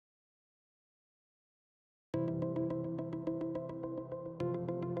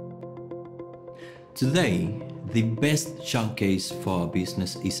Today, the best showcase for our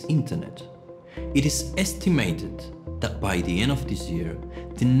business is Internet. It is estimated that by the end of this year,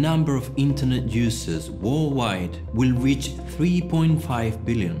 the number of Internet users worldwide will reach 3.5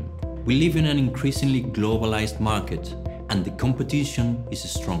 billion. We live in an increasingly globalized market and the competition is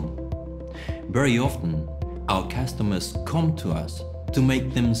strong. Very often, our customers come to us to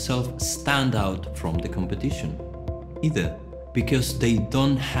make themselves stand out from the competition, either because they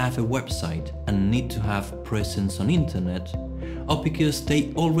don't have a website and need to have presence on internet, or because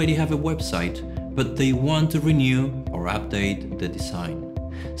they already have a website but they want to renew or update the design,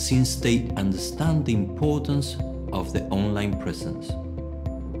 since they understand the importance of the online presence.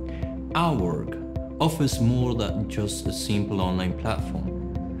 Our work offers more than just a simple online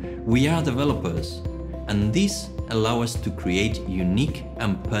platform. We are developers, and this allows us to create unique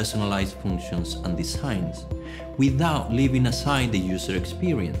and personalized functions and designs without leaving aside the user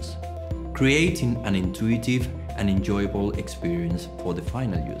experience, creating an intuitive and enjoyable experience for the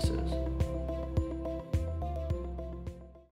final users.